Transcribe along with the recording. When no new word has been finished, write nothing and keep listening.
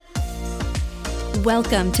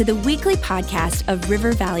Welcome to the weekly podcast of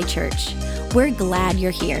River Valley Church. We're glad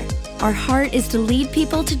you're here. Our heart is to lead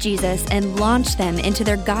people to Jesus and launch them into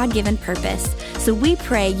their God-given purpose. So we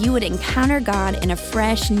pray you would encounter God in a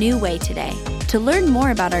fresh, new way today. To learn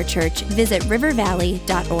more about our church, visit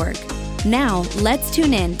rivervalley.org. Now, let's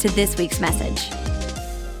tune in to this week's message.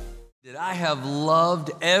 I have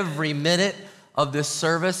loved every minute of this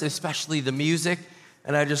service, especially the music,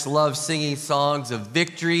 and I just love singing songs of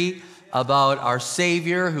victory about our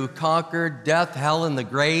Savior who conquered death, hell, and the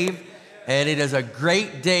grave. And it is a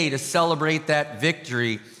great day to celebrate that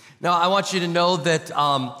victory. Now, I want you to know that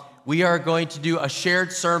we are going to do a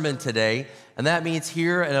shared sermon today, and that means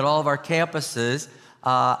here and at all of our campuses,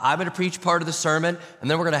 I'm going to preach part of the sermon,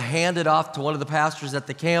 and then we're going to hand it off to one of the pastors at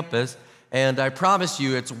the campus. And I promise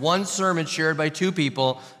you, it's one sermon shared by two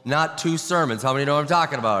people, not two sermons. How many know what I'm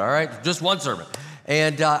talking about, all right? Just one sermon.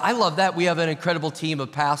 And I love that. We have an incredible team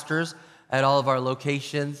of pastors at all of our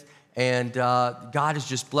locations. And God has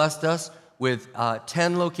just blessed us with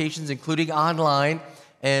 10 locations, including online.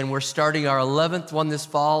 And we're starting our 11th one this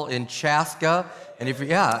fall in Chaska. And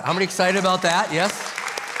how many excited about that? Yes?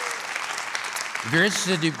 If you're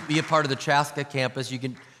interested to be a part of the Chaska campus, you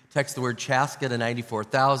can text the word Chaska to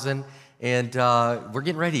 94,000. And we're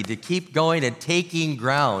getting ready to keep going and taking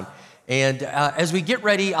ground. And as we get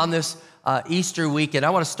ready on this Easter weekend,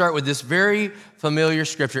 I want to start with this very familiar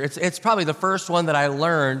scripture. It's probably the first one that I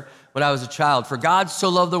learned when I was a child. For God so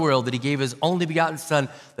loved the world that he gave his only begotten Son,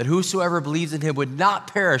 that whosoever believes in him would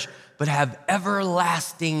not perish, but have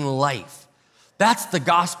everlasting life. That's the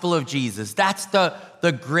gospel of Jesus. That's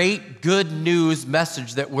the great good news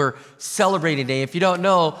message that we're celebrating today. If you don't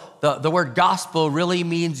know, the word gospel really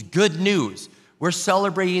means good news. We're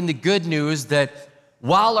celebrating the good news that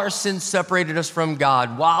while our sins separated us from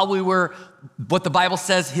God, while we were, what the Bible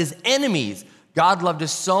says, his enemies, God loved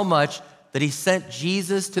us so much that he sent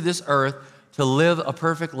Jesus to this earth to live a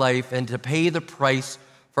perfect life and to pay the price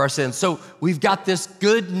for our sins. So we've got this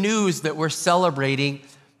good news that we're celebrating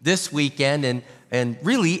this weekend and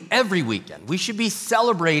really every weekend. We should be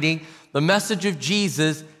celebrating the message of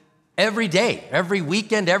Jesus every day, every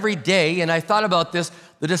weekend, every day. And I thought about this.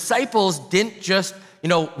 The disciples didn't just,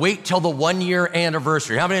 wait till the 1-year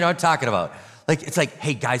anniversary. How many know what I'm talking about? It's like,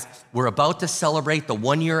 hey guys, we're about to celebrate the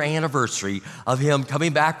 1-year anniversary of him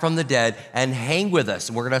coming back from the dead, and hang with us.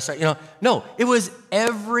 And we're going to start, No, it was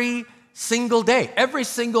every single day. Every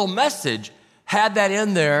single message had that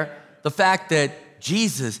in there. The fact that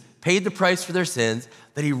Jesus paid the price for their sins,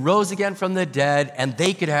 that he rose again from the dead, and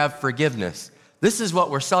they could have forgiveness. This is what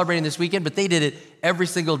we're celebrating this weekend, but they did it every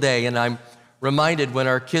single day. And I'm reminded when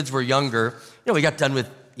our kids were younger, we got done with,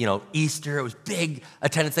 Easter. It was big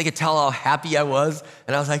attendance. They could tell how happy I was.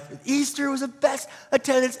 And I was like, Easter was the best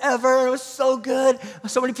attendance ever. It was so good.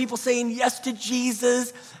 So many people saying yes to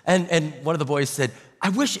Jesus. And one of the boys said, I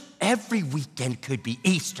wish every weekend could be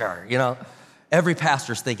Easter, Every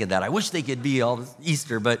pastor's thinking that. I wish they could be all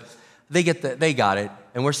Easter, but they got it.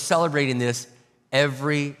 And we're celebrating this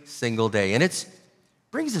every single day. And it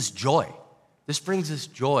brings us joy. This brings us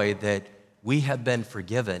joy that we have been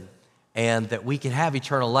forgiven and that we can have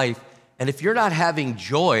eternal life. And if you're not having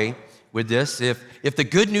joy with this, if the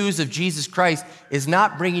good news of Jesus Christ is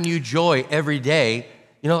not bringing you joy every day,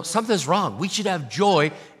 something's wrong. We should have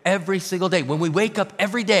joy every single day. When we wake up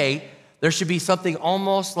every day, there should be something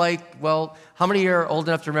almost like, how many are old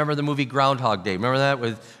enough to remember the movie Groundhog Day? Remember that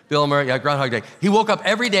with Bill Murray? Yeah, Groundhog Day. He woke up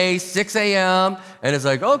every day, 6 a.m., and it's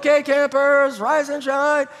like, okay, campers, rise and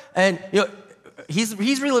shine. And,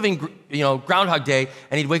 he's reliving, Groundhog Day,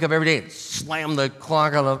 and he'd wake up every day and slam the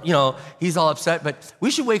clock on the, he's all upset. But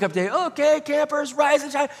we should wake up today, okay, campers, rise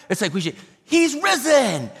and shine. It's like he's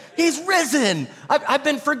risen. He's risen. I've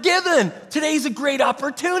been forgiven. Today's a great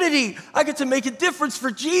opportunity. I get to make a difference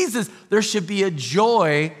for Jesus. There should be a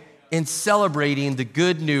joy in celebrating the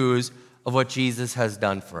good news of what Jesus has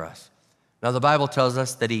done for us. Now, the Bible tells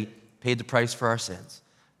us that he paid the price for our sins.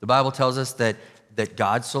 The Bible tells us that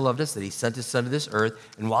God so loved us that he sent his Son to this earth.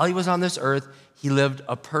 And while he was on this earth, he lived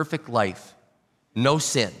a perfect life. No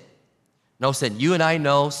sin. No sin. You and I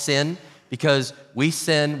know sin because we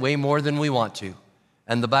sin way more than we want to.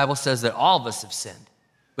 And the Bible says that all of us have sinned.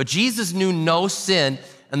 But Jesus knew no sin.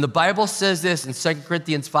 And the Bible says this in 2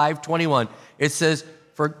 Corinthians 5:21. It says,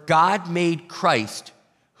 for God made Christ,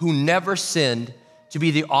 who never sinned, to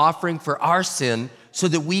be the offering for our sin so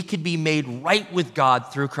that we could be made right with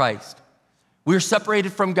God through Christ. We were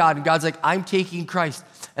separated from God, and God's like, I'm taking Christ,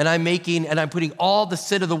 and I'm putting all the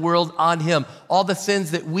sin of the world on him, all the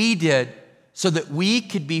sins that we did, so that we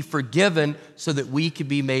could be forgiven, so that we could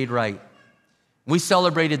be made right. We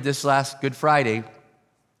celebrated this last Good Friday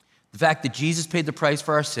The fact that Jesus paid the price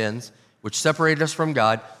for our sins, which separated us from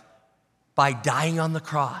God, by dying on the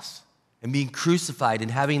cross and being crucified and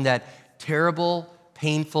having that terrible,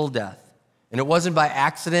 painful death. And it wasn't by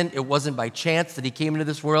accident, it wasn't by chance that he came into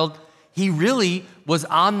this world. He really was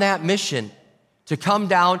on that mission to come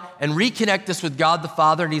down and reconnect us with God the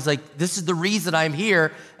Father. And he's like, this is the reason I'm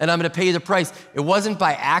here, and I'm gonna pay the price. It wasn't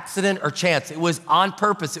by accident or chance. It was on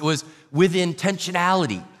purpose. It was with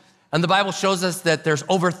intentionality. And the Bible shows us that there's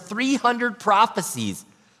over 300 prophecies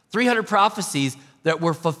that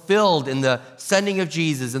were fulfilled in the sending of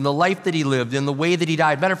Jesus, in the life that he lived, in the way that he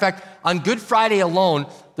died. Matter of fact, on Good Friday alone,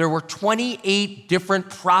 there were 28 different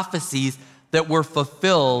prophecies that were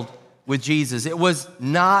fulfilled with Jesus. It was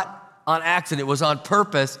not on accident, it was on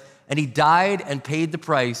purpose, and he died and paid the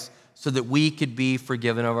price so that we could be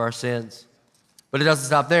forgiven of our sins. But it doesn't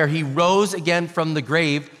stop there. He rose again from the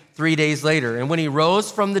grave 3 days later. And when he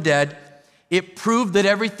rose from the dead, it proved that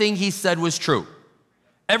everything he said was true.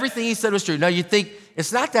 Everything he said was true. Now you think,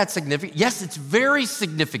 it's not that significant. Yes, it's very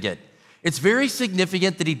significant. It's very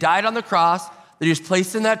significant that he died on the cross, that he was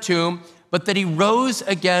placed in that tomb, but that he rose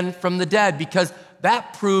again from the dead, because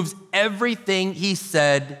that proves everything he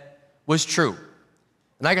said was true.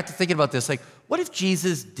 And I got to thinking about this, like, what if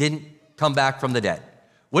Jesus didn't come back from the dead?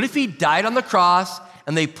 What if he died on the cross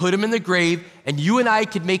and they put him in the grave, and you and I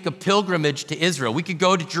could make a pilgrimage to Israel? We could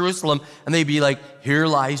go to Jerusalem and they'd be like, here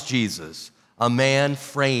lies Jesus, a man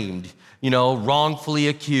framed, wrongfully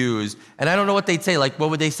accused. And I don't know what they'd say. Like, what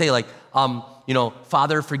would they say? Like,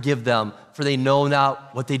 Father, forgive them, for they know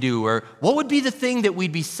not what they do. Or what would be the thing that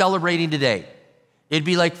we'd be celebrating today? It'd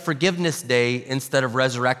be like Forgiveness Day instead of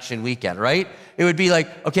Resurrection Weekend, right? It would be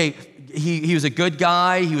like, okay, he was a good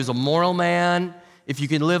guy, he was a moral man. If you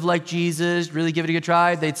can live like Jesus, really give it a good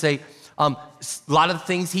try. They'd say, a lot of the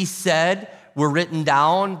things he said were written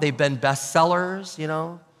down. They've been bestsellers,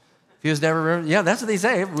 He was never, that's what they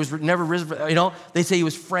say. It was never risen, They say he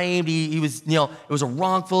was framed. He was, it was a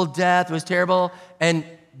wrongful death. It was terrible. And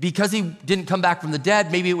because he didn't come back from the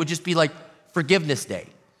dead, maybe it would just be like Forgiveness Day.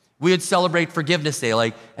 We would celebrate Forgiveness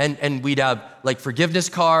Day, and we'd have forgiveness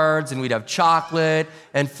cards, and we'd have chocolate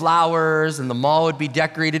and flowers, and the mall would be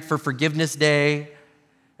decorated for Forgiveness Day.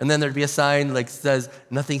 And then there'd be a sign says,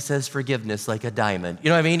 nothing says forgiveness like a diamond. You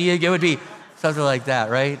know what I mean? It would be something like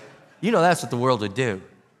that, right? That's what the world would do.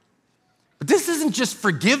 But this isn't just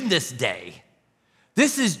Forgiveness Day.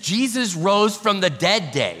 This is Jesus rose from the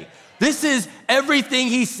dead day. This is everything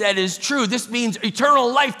he said is true. This means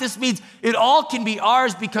eternal life. This means it all can be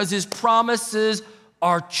ours because his promises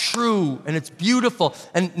are true, and it's beautiful.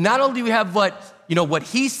 And not only do we have what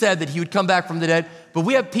he said, that he would come back from the dead, but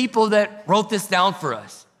we have people that wrote this down for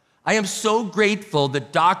us. I am so grateful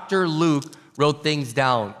that Dr. Luke wrote things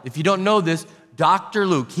down. If you don't know this, Dr.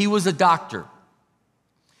 Luke, he was a doctor.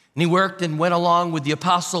 And he worked and went along with the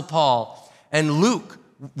Apostle Paul. And Luke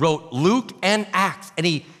wrote Luke and Acts. And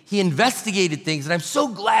he investigated things. And I'm so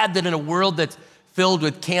glad that in a world that's filled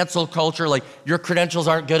with cancel culture, like your credentials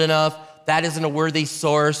aren't good enough, that isn't a worthy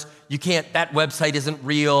source, that website isn't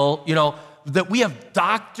real, that we have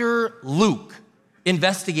Dr. Luke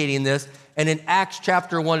investigating this. And in Acts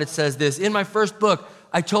chapter 1, it says this: in my first book,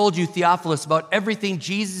 I told you, Theophilus, about everything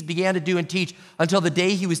Jesus began to do and teach until the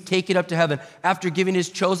day he was taken up to heaven, after giving his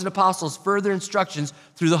chosen apostles further instructions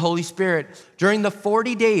through the Holy Spirit. During the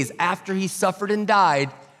 40 days after he suffered and died,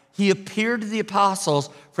 he appeared to the apostles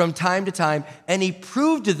from time to time, and he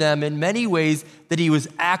proved to them in many ways that he was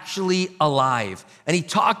actually alive. And he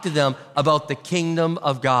talked to them about the kingdom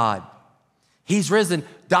of God. He's risen.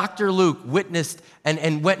 Dr. Luke witnessed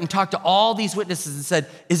and went and talked to all these witnesses and said,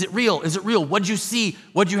 is it real? Is it real? What'd you see?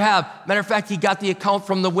 What'd you have? Matter of fact, he got the account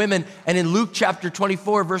from the women. And in Luke chapter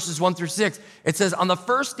 24, verses 1-6, it says, on the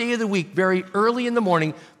first day of the week, very early in the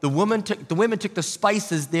morning, the women took the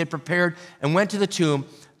spices they had prepared and went to the tomb.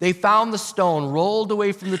 They found the stone rolled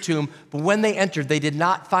away from the tomb, but when they entered, they did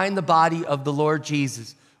not find the body of the Lord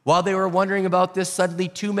Jesus. While they were wondering about this, suddenly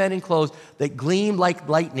 2 men in clothes that gleamed like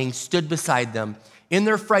lightning stood beside them. In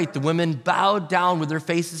their fright, the women bowed down with their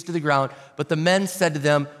faces to the ground, but the men said to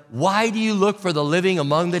them, why do you look for the living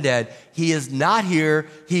among the dead? He is not here,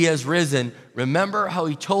 he has risen. Remember how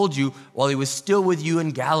he told you while he was still with you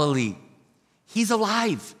in Galilee. He's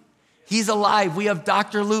alive. He's alive. We have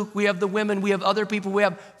Dr. Luke, we have the women, we have other people, we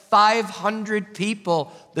have 500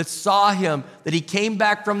 people that saw him, that he came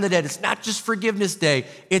back from the dead. It's not just Forgiveness Day,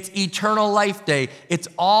 it's Eternal Life Day. It's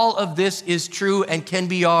all of this is true and can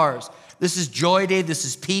be ours. This is Joy Day, this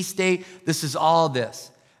is Peace Day, this is all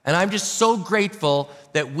this. And I'm just so grateful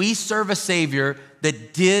that we serve a Savior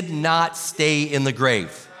that did not stay in the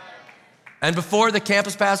grave. And before the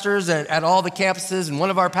campus pastors and at all the campuses and one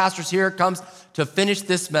of our pastors here comes to finish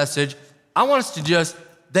this message, I want us to just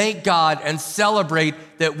thank God and celebrate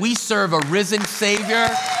that we serve a risen Savior.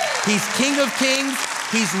 He's King of Kings.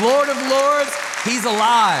 He's Lord of Lords. He's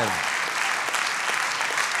alive.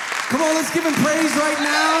 Come on, let's give him praise right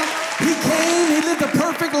now. He came, he lived a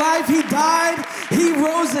perfect life, he died, he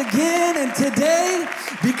rose again, and today,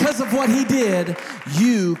 because of what he did,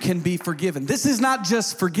 you can be forgiven. This is not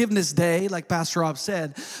just Forgiveness Day, like Pastor Rob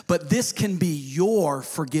said, but this can be your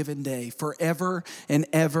forgiven day forever and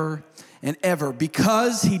ever and ever.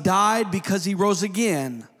 Because he died, because he rose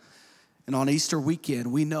again, and on Easter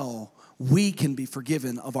weekend, we know we can be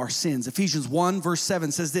forgiven of our sins. Ephesians 1 verse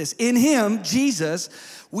 7 says this, in him, Jesus,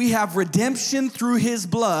 we have redemption through his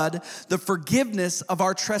blood, the forgiveness of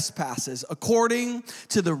our trespasses, according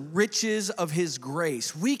to the riches of his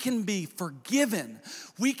grace. We can be forgiven.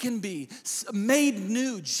 We can be made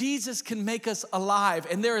new. Jesus can make us alive.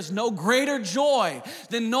 And there is no greater joy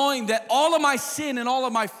than knowing that all of my sin and all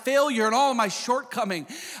of my failure and all of my shortcoming,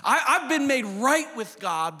 I've been made right with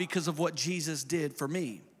God because of what Jesus did for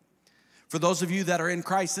me. For those of you that are in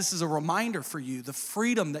Christ, this is a reminder for you, the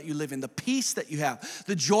freedom that you live in, the peace that you have,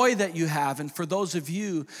 the joy that you have. And for those of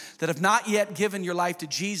you that have not yet given your life to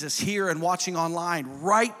Jesus here and watching online,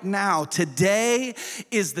 right now, today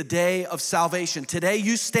is the day of salvation. Today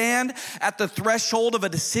you stand at the threshold of a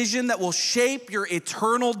decision that will shape your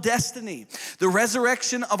eternal destiny. The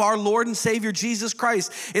resurrection of our Lord and Savior Jesus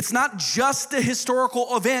Christ. It's not just a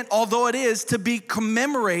historical event, although it is to be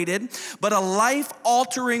commemorated, but a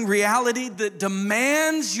life-altering reality that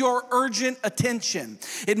demands your urgent attention.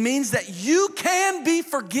 It means that you can be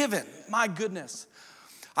forgiven. My goodness.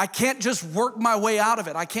 I can't just work my way out of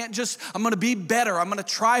it. I'm gonna be better. I'm gonna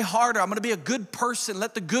try harder. I'm gonna be a good person.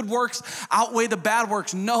 Let the good works outweigh the bad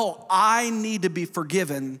works. No, I need to be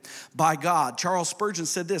forgiven by God. Charles Spurgeon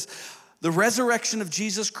said this, the resurrection of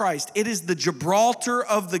Jesus Christ, it is the Gibraltar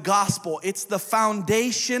of the gospel. It's the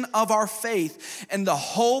foundation of our faith and the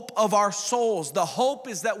hope of our souls. The hope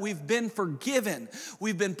is that we've been forgiven.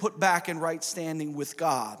 We've been put back in right standing with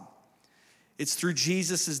God. It's through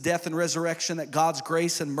Jesus' death and resurrection that God's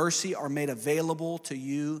grace and mercy are made available to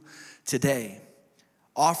you today,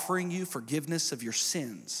 offering you forgiveness of your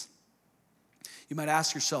sins. You might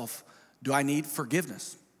ask yourself, do I need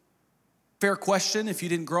forgiveness? Fair question if you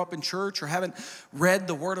didn't grow up in church or haven't read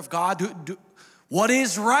the Word of God. What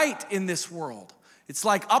is right in this world? It's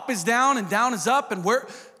like up is down and down is up, and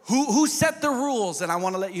who set the rules? And I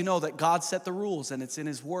want to let you know that God set the rules, and it's in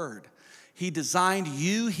His Word. He designed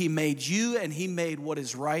you, He made you, and He made what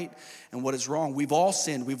is right and what is wrong. We've all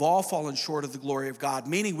sinned. We've all fallen short of the glory of God,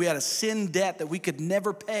 meaning we had a sin debt that we could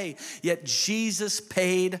never pay, yet Jesus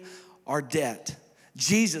paid our debt.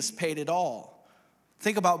 Jesus paid it all.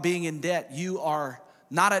 Think about being in debt. You are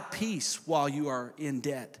not at peace while you are in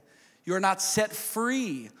debt. You are not set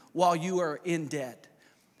free while you are in debt.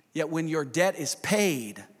 Yet when your debt is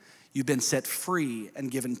paid, you've been set free and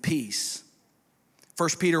given peace. 1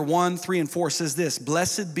 Peter 1, 3 and 4 says this,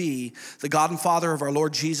 blessed be the God and Father of our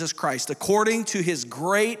Lord Jesus Christ. According to his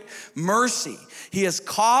great mercy, he has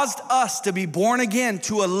caused us to be born again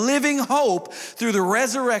to a living hope through the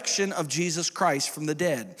resurrection of Jesus Christ from the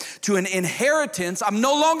dead. To an inheritance, I'm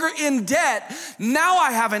no longer in debt, now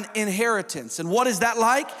I have an inheritance. And what is that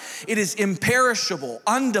like? It is imperishable,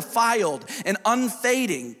 undefiled, and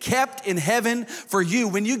unfading, kept in heaven for you.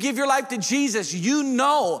 When you give your life to Jesus, you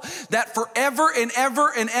know that forever and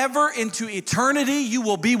ever into eternity, you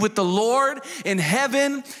will be with the Lord in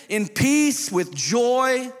heaven, in peace, with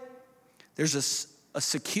joy. There's a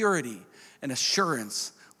security and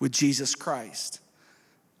assurance with Jesus Christ.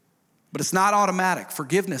 But it's not automatic.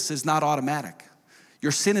 Forgiveness is not automatic.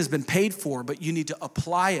 Your sin has been paid for, but you need to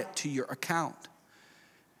apply it to your account.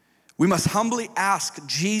 We must humbly ask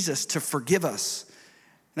Jesus to forgive us.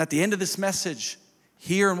 And at the end of this message,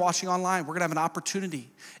 here and watching online, we're gonna have an opportunity,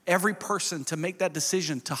 every person, to make that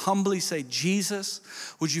decision, to humbly say, Jesus,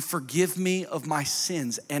 would you forgive me of my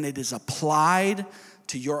sins? And it is applied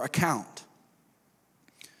to your account.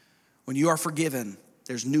 When you are forgiven,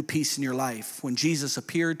 there's new peace in your life. When Jesus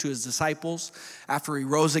appeared to his disciples after he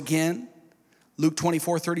rose again, Luke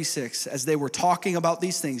 24:36, as they were talking about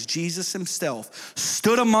these things, Jesus himself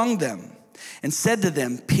stood among them and said to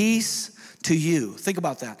them, peace to you. Think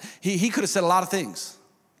about that. He could have said a lot of things.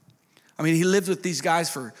 I mean, he lived with these guys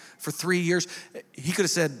for 3 years. He could have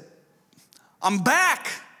said, I'm back.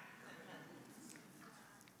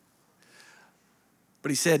 But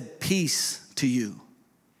he said, peace to you.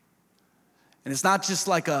 And it's not just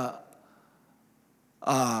like a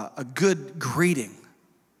good greeting.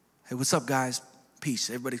 Hey, what's up, guys? Peace.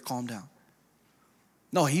 Everybody calm down.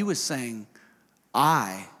 No, he was saying,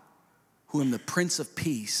 I, who am the Prince of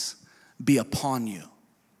Peace, be upon you.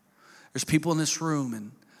 There's people in this room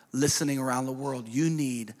and listening around the world. You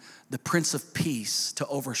need the Prince of Peace to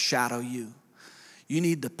overshadow you. You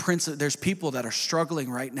need the there's people that are struggling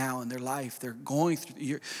right now in their life. They're going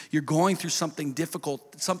through, you're going through something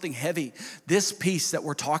difficult, something heavy. This peace that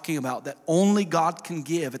we're talking about that only God can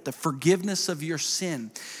give at the forgiveness of your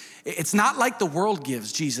sin. It's not like the world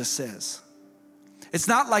gives, Jesus says. It's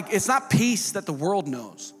not peace that the world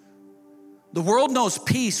knows. The world knows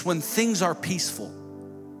peace when things are peaceful.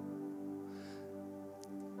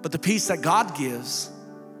 But the peace that God gives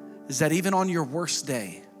is that even on your worst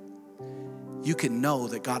day, you can know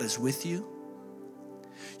that God is with you.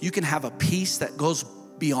 You can have a peace that goes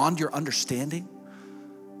beyond your understanding.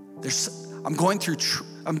 I'm going through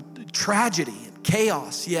tragedy and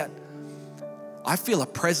chaos, yet I feel a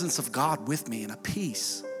presence of God with me and a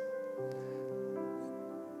peace.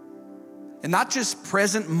 And not just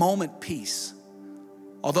present moment peace,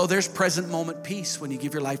 although there's present moment peace when you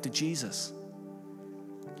give your life to Jesus,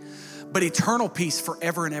 but eternal peace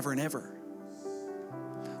forever and ever and ever.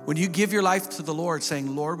 When you give your life to the Lord,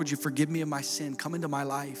 saying, Lord, would you forgive me of my sin? Come into my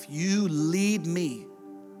life. You lead me.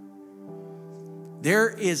 There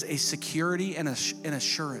is a security and an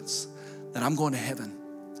assurance that I'm going to heaven.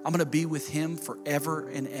 I'm going to be with him forever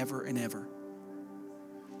and ever and ever.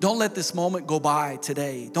 Don't let this moment go by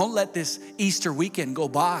today. Don't let this Easter weekend go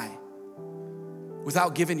by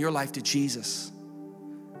without giving your life to Jesus.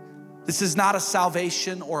 This is not a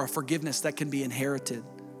salvation or a forgiveness that can be inherited.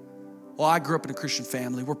 Well, I grew up in a Christian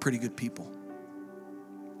family. We're pretty good people.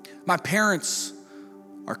 My parents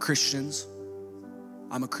are Christians.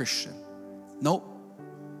 I'm a Christian. Nope.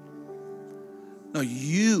 No,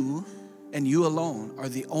 you and you alone are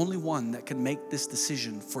the only one that can make this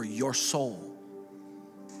decision for your soul.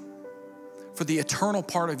 For the eternal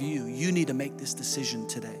part of you, you need to make this decision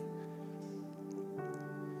today.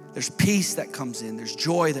 There's peace that comes in. There's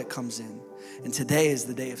joy that comes in. And today is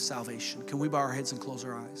the day of salvation. Can we bow our heads and close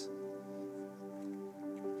our eyes?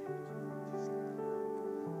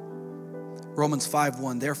 Romans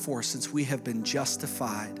 5:1, therefore, since we have been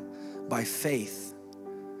justified by faith,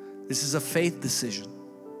 this is a faith decision.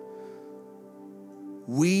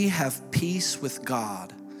 We have peace with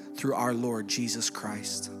God through our Lord Jesus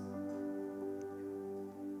Christ.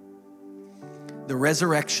 The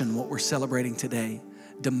resurrection, what we're celebrating today,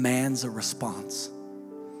 demands a response.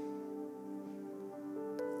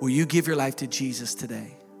 Will you give your life to Jesus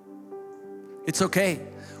today? It's okay.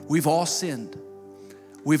 We've all sinned.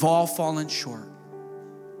 We've all fallen short.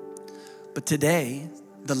 But today,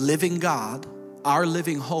 the living God, our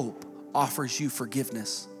living hope, offers you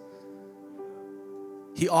forgiveness.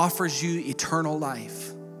 He offers you eternal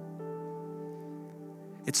life.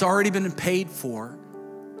 It's already been paid for,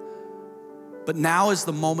 but now is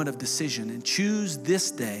the moment of decision, and choose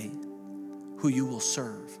this day who you will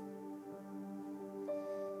serve.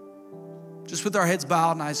 Just with our heads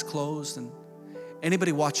bowed and eyes closed, and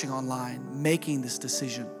anybody watching online making this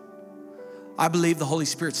decision, I believe the Holy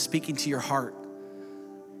Spirit's speaking to your heart,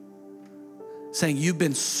 saying you've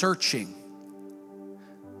been searching.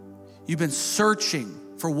 You've been searching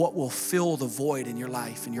for what will fill the void in your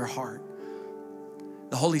life, in your heart.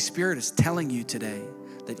 The Holy Spirit is telling you today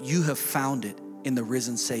that you have found it in the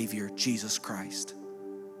risen Savior, Jesus Christ.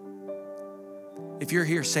 If you're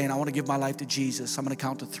here saying, I want to give my life to Jesus, I'm going to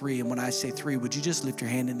count to 3. And when I say 3, would you just lift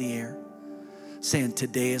your hand in the air, saying,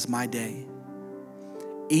 today is my day.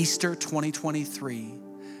 Easter 2023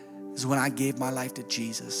 is when I gave my life to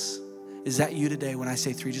Jesus. Is that you today? When I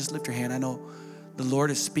say 3, just lift your hand. I know the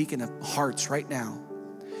Lord is speaking to hearts right now.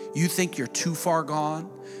 You think you're too far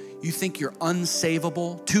gone. You think you're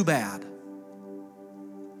unsavable. Too bad.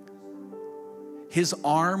 His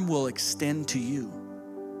arm will extend to you.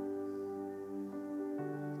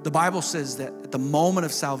 The Bible says that at the moment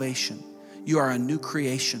of salvation, you are a new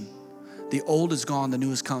creation. The old is gone, the new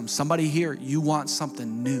has come. Somebody here, you want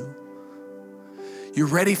something new. You're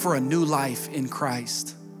ready for a new life in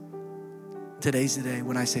Christ. Today's the day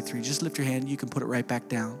when I say 3. Just lift your hand. You can put it right back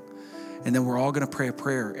down. And then we're all going to pray a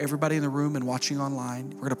prayer. Everybody in the room and watching online,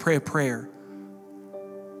 we're going to pray a prayer.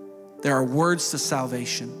 There are words to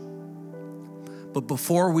salvation. But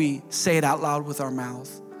before we say it out loud with our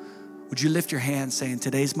mouth, would you lift your hand saying,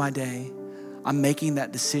 today's my day. I'm making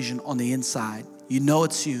that decision on the inside. You know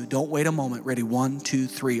it's you. Don't wait a moment. Ready? 1, 2,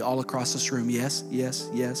 3, all across this room. Yes, yes,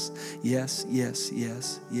 yes, yes, yes,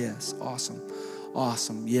 yes, yes. Awesome.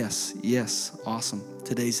 Awesome. Yes, yes. Awesome.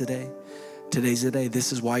 Today's the day. Today's the day.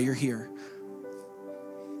 This is why you're here.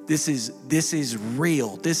 This is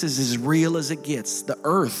real. This is as real as it gets. The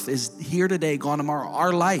earth is here today, gone tomorrow.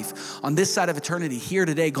 Our life on this side of eternity, here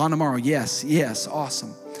today, gone tomorrow. Yes,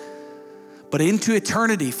 awesome. But into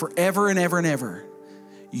eternity, forever and ever and ever,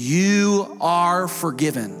 you are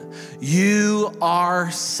forgiven. You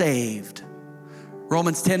are saved.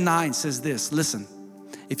 Romans 10:9 says this, listen,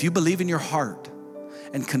 if you believe in your heart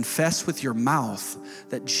and confess with your mouth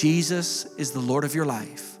that Jesus is the Lord of your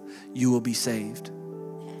life, you will be saved.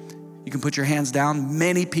 You can put your hands down.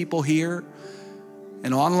 Many people here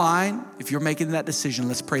and online, if you're making that decision,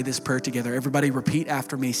 let's pray this prayer together. Everybody repeat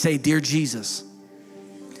after me. Say, dear Jesus,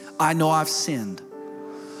 I know I've sinned.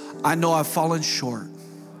 I know I've fallen short.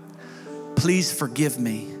 Please forgive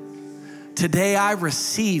me. Today I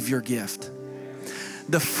receive your gift,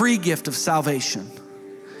 the free gift of salvation.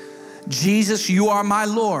 Jesus, you are my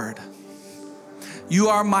Lord. You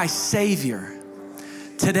are my Savior.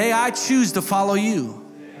 Today I choose to follow you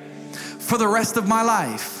for the rest of my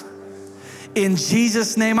life. In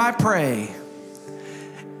Jesus' name I pray.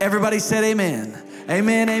 Everybody said amen.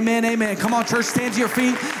 Amen, amen, amen. Come on, church, stand to your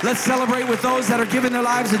feet. Let's celebrate with those that are giving their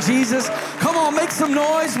lives to Jesus. Come on, make some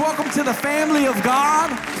noise. Welcome to the family of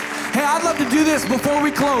God. Hey, I'd love to do this before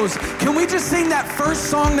we close. Can we just sing that first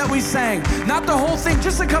song that we sang? Not the whole thing,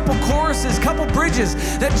 just a couple choruses, couple bridges.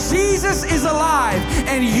 That Jesus is alive,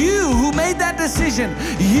 and you who made that decision,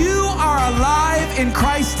 you are alive in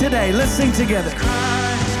Christ today. Let's sing together.